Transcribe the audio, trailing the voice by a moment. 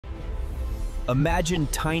Imagine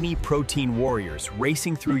tiny protein warriors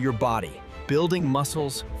racing through your body, building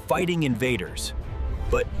muscles, fighting invaders.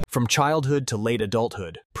 But from childhood to late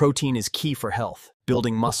adulthood, protein is key for health,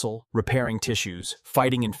 building muscle, repairing tissues,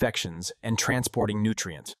 fighting infections, and transporting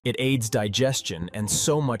nutrients. It aids digestion and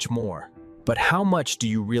so much more. But how much do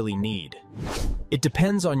you really need? It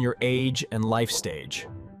depends on your age and life stage.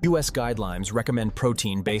 US guidelines recommend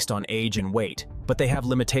protein based on age and weight, but they have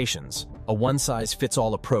limitations. A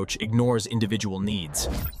one-size-fits-all approach ignores individual needs.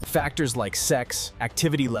 Factors like sex,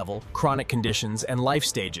 activity level, chronic conditions, and life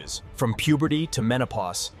stages, from puberty to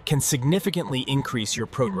menopause, can significantly increase your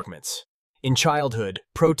protein requirements. In childhood,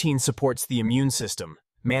 protein supports the immune system,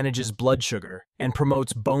 manages blood sugar, and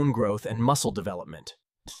promotes bone growth and muscle development.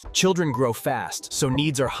 Children grow fast, so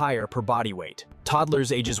needs are higher per body weight.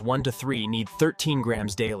 Toddlers ages 1 to 3 need 13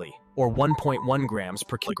 grams daily, or 1.1 grams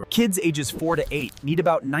per kilogram. Kids ages 4 to 8 need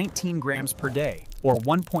about 19 grams per day, or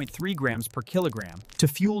 1.3 grams per kilogram, to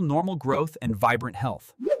fuel normal growth and vibrant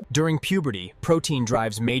health. During puberty, protein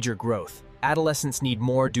drives major growth. Adolescents need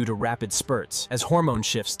more due to rapid spurts, as hormone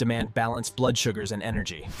shifts demand balanced blood sugars and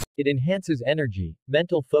energy. It enhances energy,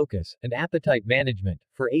 mental focus, and appetite management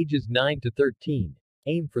for ages 9 to 13.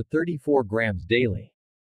 Aim for 34 grams daily.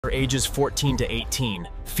 For ages 14 to 18,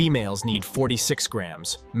 females need 46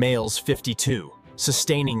 grams, males 52,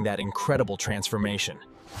 sustaining that incredible transformation.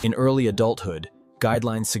 In early adulthood,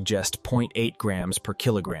 guidelines suggest 0.8 grams per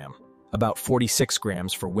kilogram, about 46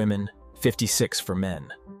 grams for women, 56 for men.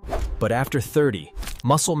 But after 30,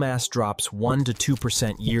 muscle mass drops 1 to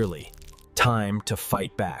 2% yearly. Time to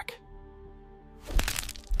fight back.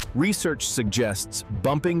 Research suggests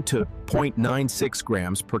bumping to 0.96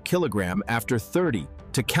 grams per kilogram after 30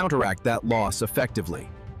 to counteract that loss effectively.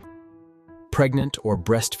 Pregnant or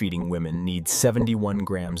breastfeeding women need 71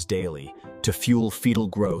 grams daily to fuel fetal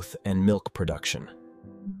growth and milk production.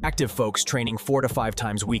 Active folks training 4 to 5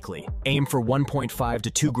 times weekly aim for 1.5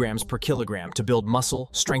 to 2 grams per kilogram to build muscle,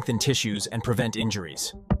 strengthen tissues, and prevent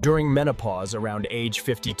injuries. During menopause around age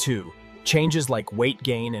 52, changes like weight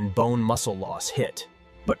gain and bone muscle loss hit,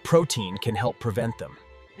 but protein can help prevent them.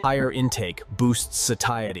 Higher intake boosts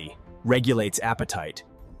satiety, regulates appetite,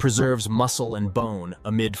 preserves muscle and bone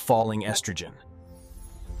amid falling estrogen.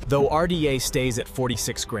 Though RDA stays at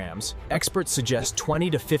 46 grams, experts suggest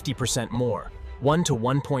 20 to 50% more, 1 to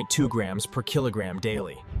 1.2 grams per kilogram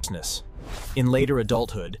daily. In later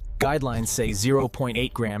adulthood, guidelines say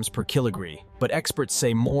 0.8 grams per kilogram, but experts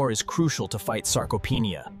say more is crucial to fight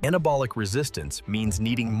sarcopenia. Anabolic resistance means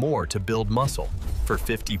needing more to build muscle. For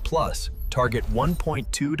 50 plus, target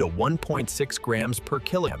 1.2 to 1.6 grams per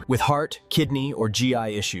kilogram. With heart, kidney, or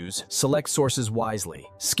GI issues, select sources wisely.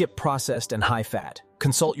 Skip processed and high fat.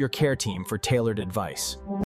 Consult your care team for tailored advice.